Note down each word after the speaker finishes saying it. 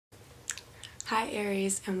Hi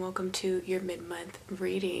Aries, and welcome to your mid-month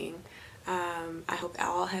reading. I hope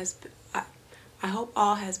all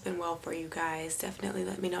has been well for you guys. Definitely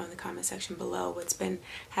let me know in the comment section below what's been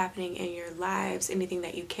happening in your lives, anything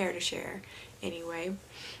that you care to share. Anyway,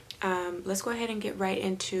 let's go ahead and get right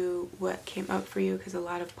into what came up for you, because a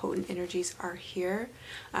lot of potent energies are here.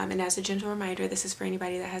 And as a gentle reminder, this is for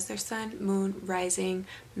anybody that has their sun, moon, rising,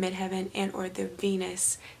 midheaven, and or their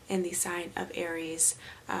Venus in the sign of Aries.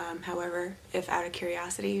 However, if out of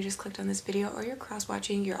curiosity you just clicked on this video or you're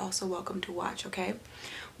cross-watching, you're also welcome to watch, okay?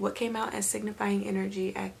 What came out as signifying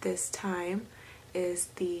energy at this time is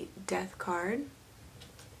the Death card.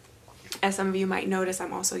 As some of you might notice,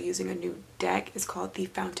 I'm also using a new deck. It's called the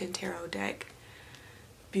Fountain Tarot deck.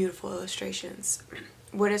 Beautiful illustrations.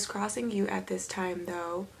 What is crossing you at this time,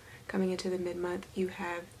 though, coming into the mid-month, you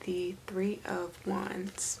have the Three of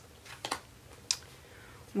Wands.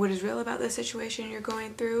 What is real about the situation you're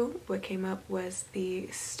going through? What came up was the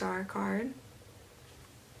Star card.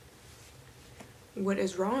 What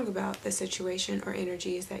is wrong about the situation or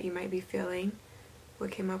energies that you might be feeling?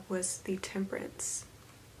 What came up was the Temperance.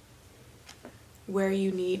 Where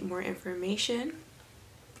you need more information,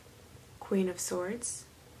 Queen of Swords.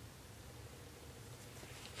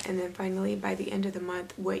 And then finally, by the end of the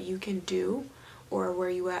month, what you can do, or where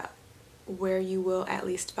you will at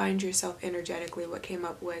least find yourself energetically. What came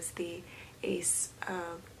up was the Ace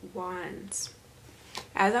of Wands.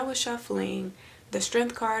 As I was shuffling, the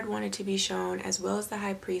Strength card wanted to be shown, as well as the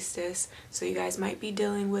High Priestess. So you guys might be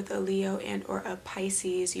dealing with a Leo and or a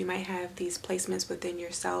Pisces. You might have these placements within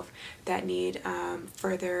yourself that need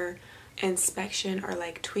further inspection or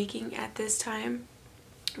like tweaking at this time,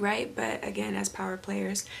 right? But again, as power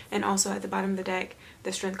players, and also at the bottom of the deck,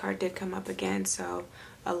 the Strength card did come up again. So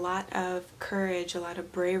a lot of courage, a lot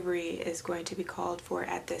of bravery is going to be called for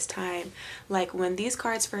at this time. Like when these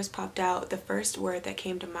cards first popped out, the first word that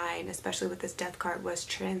came to mind, especially with this Death card, was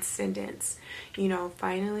transcendence. You know,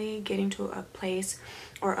 finally getting to a place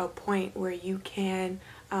or a point where you can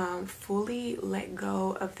fully let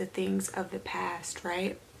go of the things of the past,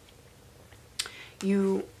 right?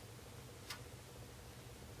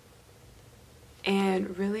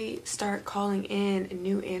 And really start calling in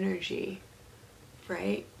new energy,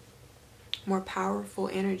 right? More powerful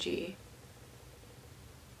energy.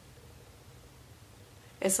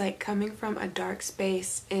 It's like coming from a dark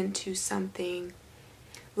space into something,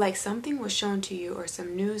 like something was shown to you or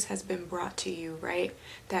some news has been brought to you, right?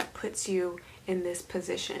 That puts you in this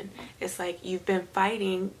position. It's like you've been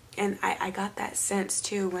fighting, and I got that sense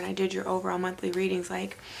too when I did your overall monthly readings.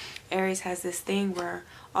 Like Aries has this thing where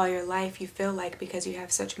all your life you feel like, because you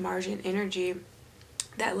have such margin energy,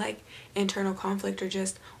 that like internal conflict or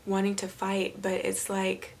just wanting to fight, but it's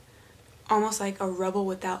like almost like a rebel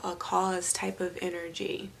without a cause type of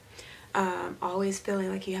energy. Always feeling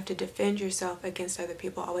like you have to defend yourself against other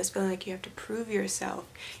people, always feeling like you have to prove yourself.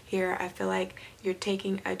 Here I feel like you're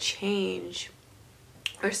taking a change,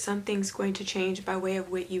 or something's going to change by way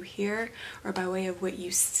of what you hear or by way of what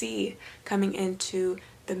you see coming into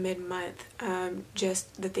the mid-month.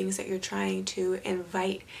 Just the things that you're trying to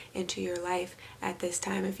invite into your life at this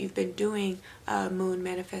time. If you've been doing moon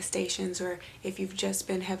manifestations, or if you've just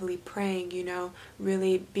been heavily praying, you know,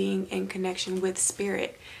 really being in connection with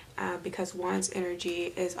spirit, because Wands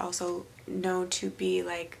energy is also known to be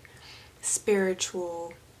like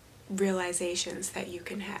spiritual realizations that you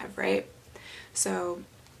can have, right? So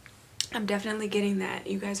I'm definitely getting that.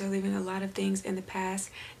 You guys are leaving a lot of things in the past,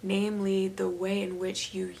 namely the way in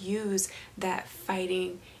which you use that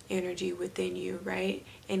fighting energy within you, right?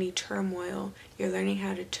 Any turmoil, you're learning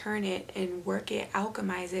how to turn it and work it,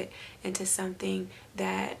 alchemize it into something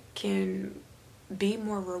that can be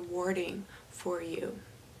more rewarding for you.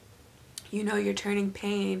 You know, you're turning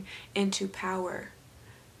pain into power.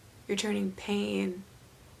 You're turning pain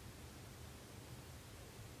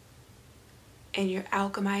and you're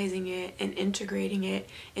alchemizing it and integrating it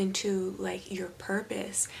into like your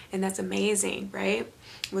purpose, and that's amazing, right?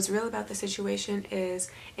 What's real about the situation is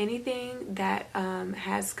anything that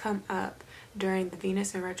has come up during the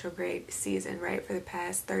Venus in retrograde season, right, for the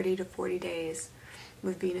past 30 to 40 days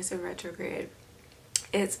with Venus in retrograde,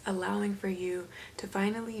 it's allowing for you to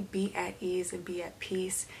finally be at ease and be at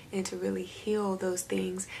peace, and to really heal those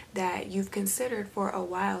things that you've considered for a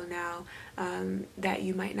while now, that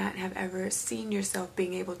you might not have ever seen yourself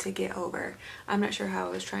being able to get over. I'm not sure how I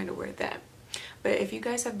was trying to word that. But if you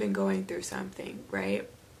guys have been going through something, right,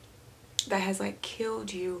 that has like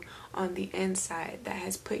killed you on the inside, that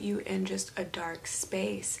has put you in just a dark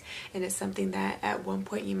space. And it's something that at one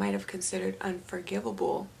point you might have considered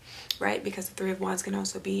unforgivable, right? Because the Three of Wands can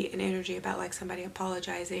also be an energy about like somebody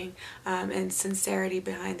apologizing, and sincerity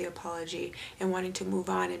behind the apology, and wanting to move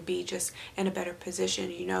on and be just in a better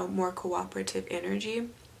position, you know, more cooperative energy.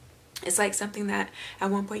 It's like something that at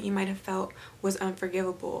one point you might have felt was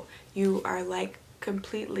unforgivable. You are like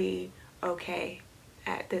completely okay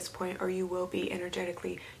at this point, or you will be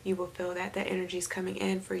energetically. You will feel that that energy is coming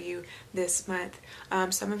in for you this month.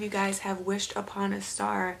 Some of you guys have wished upon a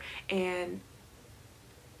star and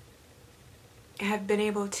have been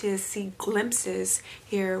able to see glimpses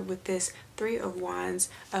here with this Three of Wands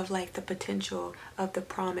of like the potential of the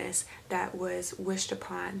promise that was wished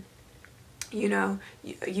upon. You know,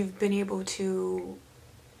 you've been able to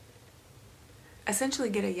essentially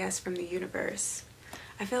get a yes from the universe.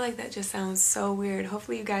 I feel like that just sounds so weird.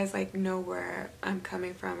 Hopefully you guys like know where I'm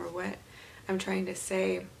coming from or what I'm trying to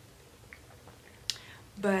say.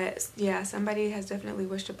 But yeah, somebody has definitely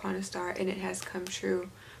wished upon a star and it has come true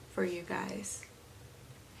for you guys.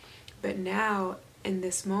 But now in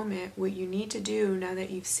this moment, what you need to do now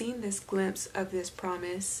that you've seen this glimpse of this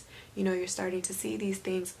promise, you know, you're starting to see these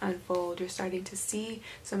things unfold. You're starting to see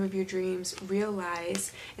some of your dreams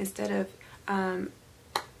realize. Instead of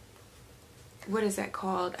what is that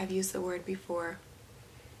called? I've used the word before.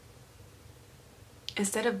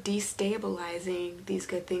 Instead of destabilizing these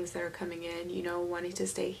good things that are coming in, you know, wanting to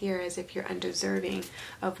stay here as if you're undeserving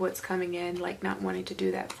of what's coming in, like not wanting to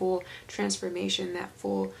do that full transformation, that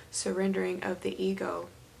full surrendering of the ego,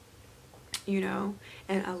 you know,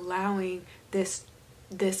 and allowing this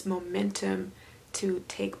momentum to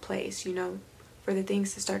take place, you know, for the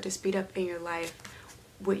things to start to speed up in your life.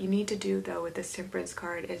 What you need to do though with this Temperance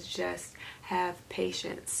card is just have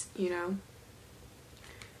patience, you know.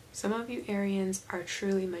 Some of you Arians are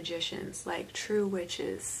truly magicians, like true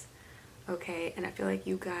witches, okay? And I feel like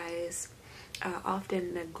you guys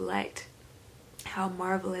often neglect how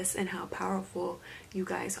marvelous and how powerful you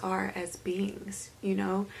guys are as beings, you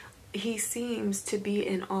know? He seems to be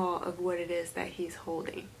in awe of what it is that he's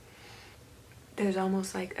holding. There's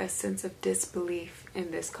almost like a sense of disbelief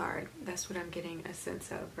in this card. That's what I'm getting a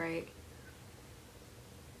sense of, right?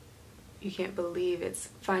 You can't believe it's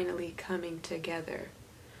finally coming together.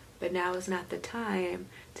 But now is not the time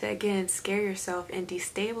to, again, scare yourself and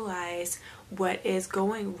destabilize what is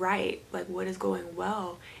going right, like what is going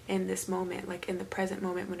well in this moment, like in the present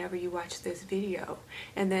moment whenever you watch this video.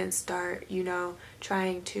 And then start, you know,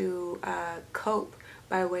 trying to cope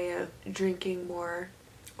by way of drinking more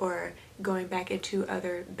or going back into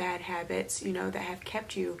other bad habits, you know, that have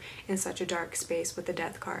kept you in such a dark space with the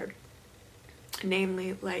Death card.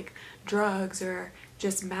 Namely, like drugs or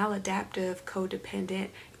just maladaptive, codependent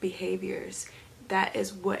behaviors. That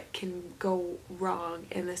is what can go wrong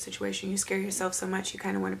in this situation. You scare yourself so much, you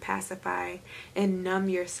kind of want to pacify and numb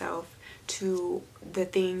yourself to the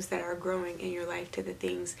things that are growing in your life, to the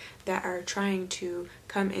things that are trying to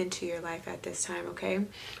come into your life at this time, okay?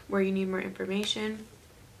 Where you need more information,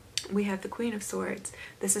 we have the Queen of Swords.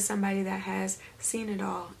 This is somebody that has seen it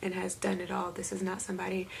all and has done it all. This is not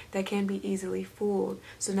somebody that can be easily fooled.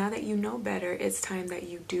 So now that you know better, it's time that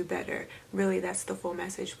you do better. Really, that's the full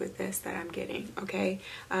message with this that I'm getting, okay?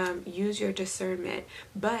 Use your discernment.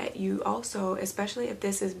 But you also, especially if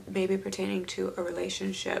this is maybe pertaining to a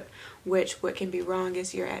relationship, which what can be wrong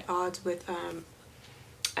is you're at odds with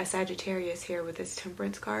a Sagittarius here with this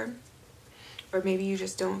Temperance card. Or maybe you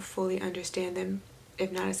just don't fully understand them.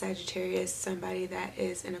 If not a Sagittarius, somebody that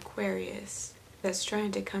is an Aquarius that's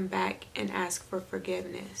trying to come back and ask for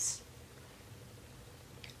forgiveness.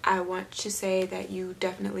 I want to say that you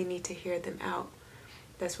definitely need to hear them out.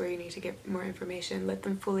 That's where you need to get more information. Let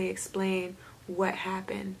them fully explain what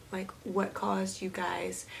happened, like what caused you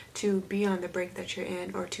guys to be on the break that you're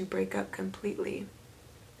in, or to break up completely,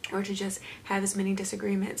 or to just have as many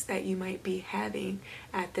disagreements that you might be having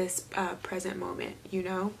at this present moment, you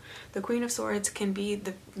know? The Queen of Swords can be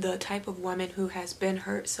the type of woman who has been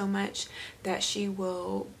hurt so much that she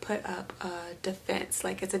will put up a defense,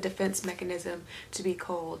 like it's a defense mechanism to be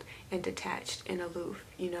cold and detached and aloof,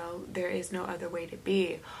 you know? There is no other way to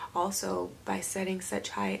be. Also, by setting such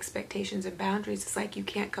high expectations and boundaries, it's like you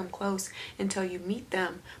can't come close until you meet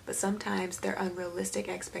them, but sometimes they're unrealistic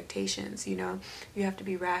expectations, you know? You have to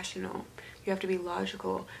be rational. You have to be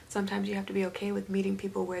logical. Sometimes you have to be okay with meeting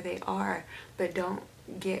people where they are, but don't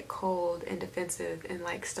get cold and defensive and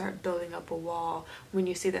like start building up a wall when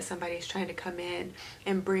you see that somebody is trying to come in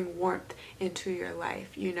and bring warmth into your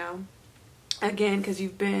life, you know? Again, because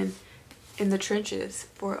you've been in the trenches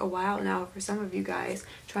for a while now, for some of you guys,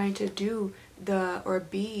 trying to do or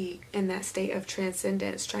be in that state of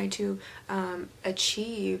transcendence, trying to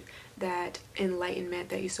achieve that enlightenment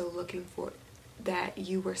that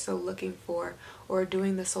you were so looking for, or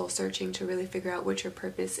doing the soul searching to really figure out what your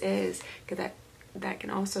purpose is, because that can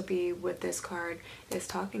also be what this card is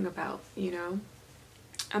talking about, you know.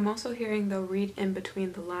 I'm also hearing, though, read in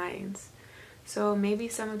between the lines. So maybe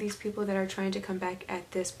some of these people that are trying to come back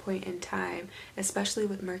at this point in time, especially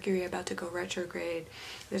with Mercury about to go retrograde,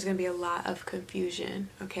 there's going to be a lot of confusion,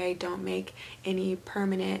 okay? Don't make any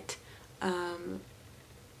permanent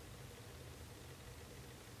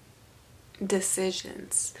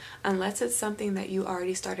decisions unless it's something that you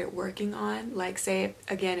already started working on. Like, say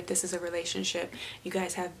again, if this is a relationship, you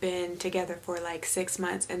guys have been together for like 6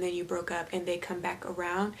 months and then you broke up and they come back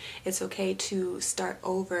around, it's okay to start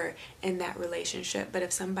over in that relationship. But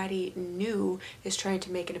if somebody new is trying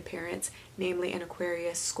to make an appearance, namely an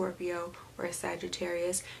Aquarius, Scorpio, or a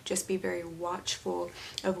Sagittarius, just be very watchful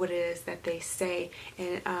of what it is that they say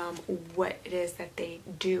and what it is that they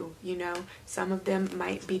do, you know. Some of them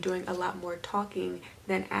might be doing a lot more talking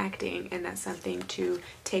than acting, and that's something to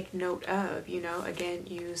take note of, you know. Again,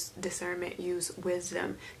 use discernment, use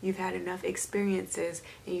wisdom. You've had enough experiences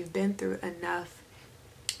and you've been through enough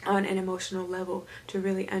on an emotional level to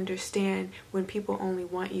really understand when people only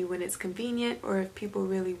want you when it's convenient, or if people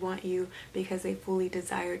really want you because they fully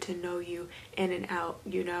desire to know you in and out,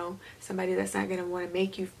 you know. Somebody that's not going to want to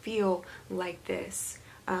make you feel like this.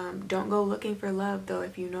 Don't go looking for love, though,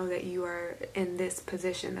 if you know that you are in this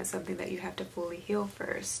position. That's something that you have to fully heal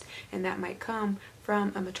first, and that might come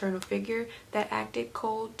from a maternal figure that acted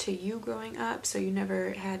cold to you growing up, so you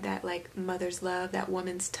never had that like mother's love, that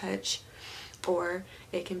woman's touch. Or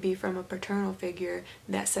it can be from a paternal figure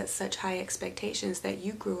that sets such high expectations that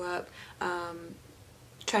you grew up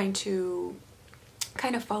trying to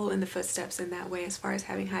kind of follow in the footsteps in that way, as far as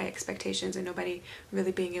having high expectations and nobody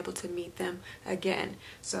really being able to meet them again.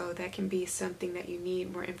 So that can be something that you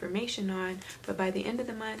need more information on. But by the end of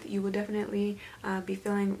the month, you will definitely be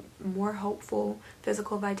feeling more hopeful.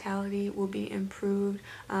 Physical vitality will be improved.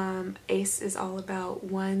 Ace is all about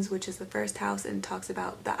ones, which is the first house, and talks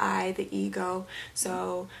about the I, the ego.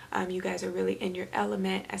 So you guys are really in your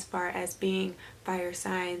element as far as being fire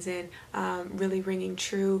signs, and really ringing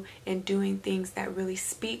true and doing things that really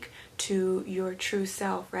speak to your true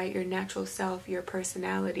self, right? Your natural self, your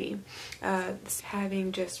personality.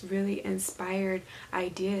 Having just really inspired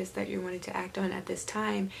ideas that you're wanting to act on at this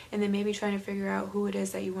time, and then maybe trying to figure out who it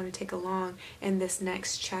is that you want to take along in this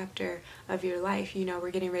next chapter of your life. You know, we're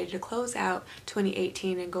getting ready to close out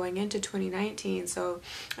 2018 and going into 2019, so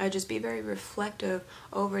just be very reflective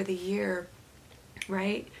over the year,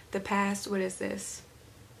 right? The past, what is this?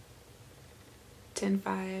 10,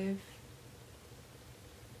 5,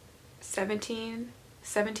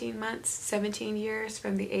 17 months, 17 years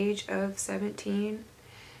from the age of 17.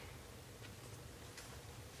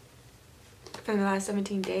 From the last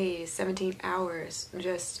 17 days, 17 hours.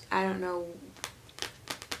 Just, I don't know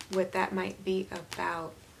what that might be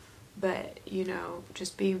about. But, you know,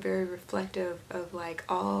 just being very reflective of like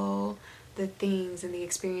all the things and the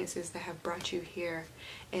experiences that have brought you here,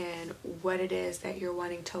 and what it is that you're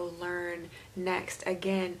wanting to learn next.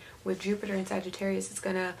 Again, with Jupiter and Sagittarius, it's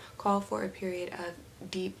going to call for a period of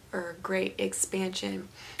deep or great expansion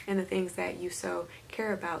in the things that you so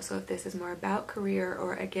care about. So if this is more about career,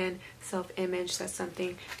 or again self-image, that's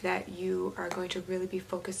something that you are going to really be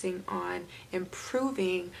focusing on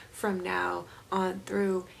improving from now on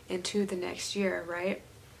through into the next year, right?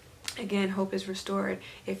 Again, hope is restored.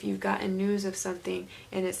 If you've gotten news of something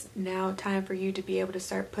and it's now time for you to be able to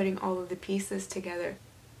start putting all of the pieces together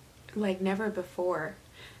like never before.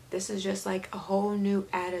 This is just like a whole new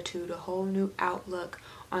attitude, a whole new outlook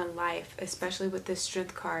on life, especially with this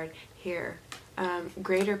Strength card here.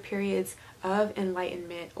 Greater periods of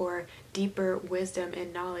enlightenment or deeper wisdom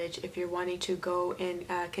and knowledge. If you're wanting to go and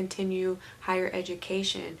continue higher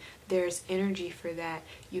education, there's energy for that.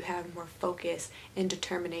 You have more focus and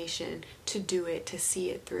determination to do it, to see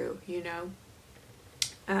it through, you know.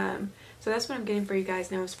 So that's what I'm getting for you guys.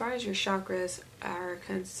 Now, as far as your chakras are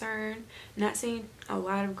concerned, not seeing a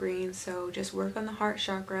lot of green, so just work on the heart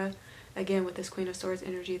chakra, again with this Queen of Swords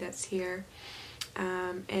energy that's here.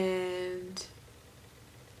 And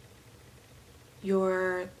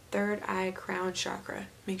your third eye crown chakra,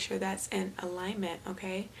 make sure that's in alignment,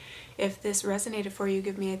 okay? If this resonated for you,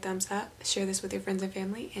 give me a thumbs up, share this with your friends and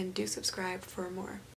family, and do subscribe for more.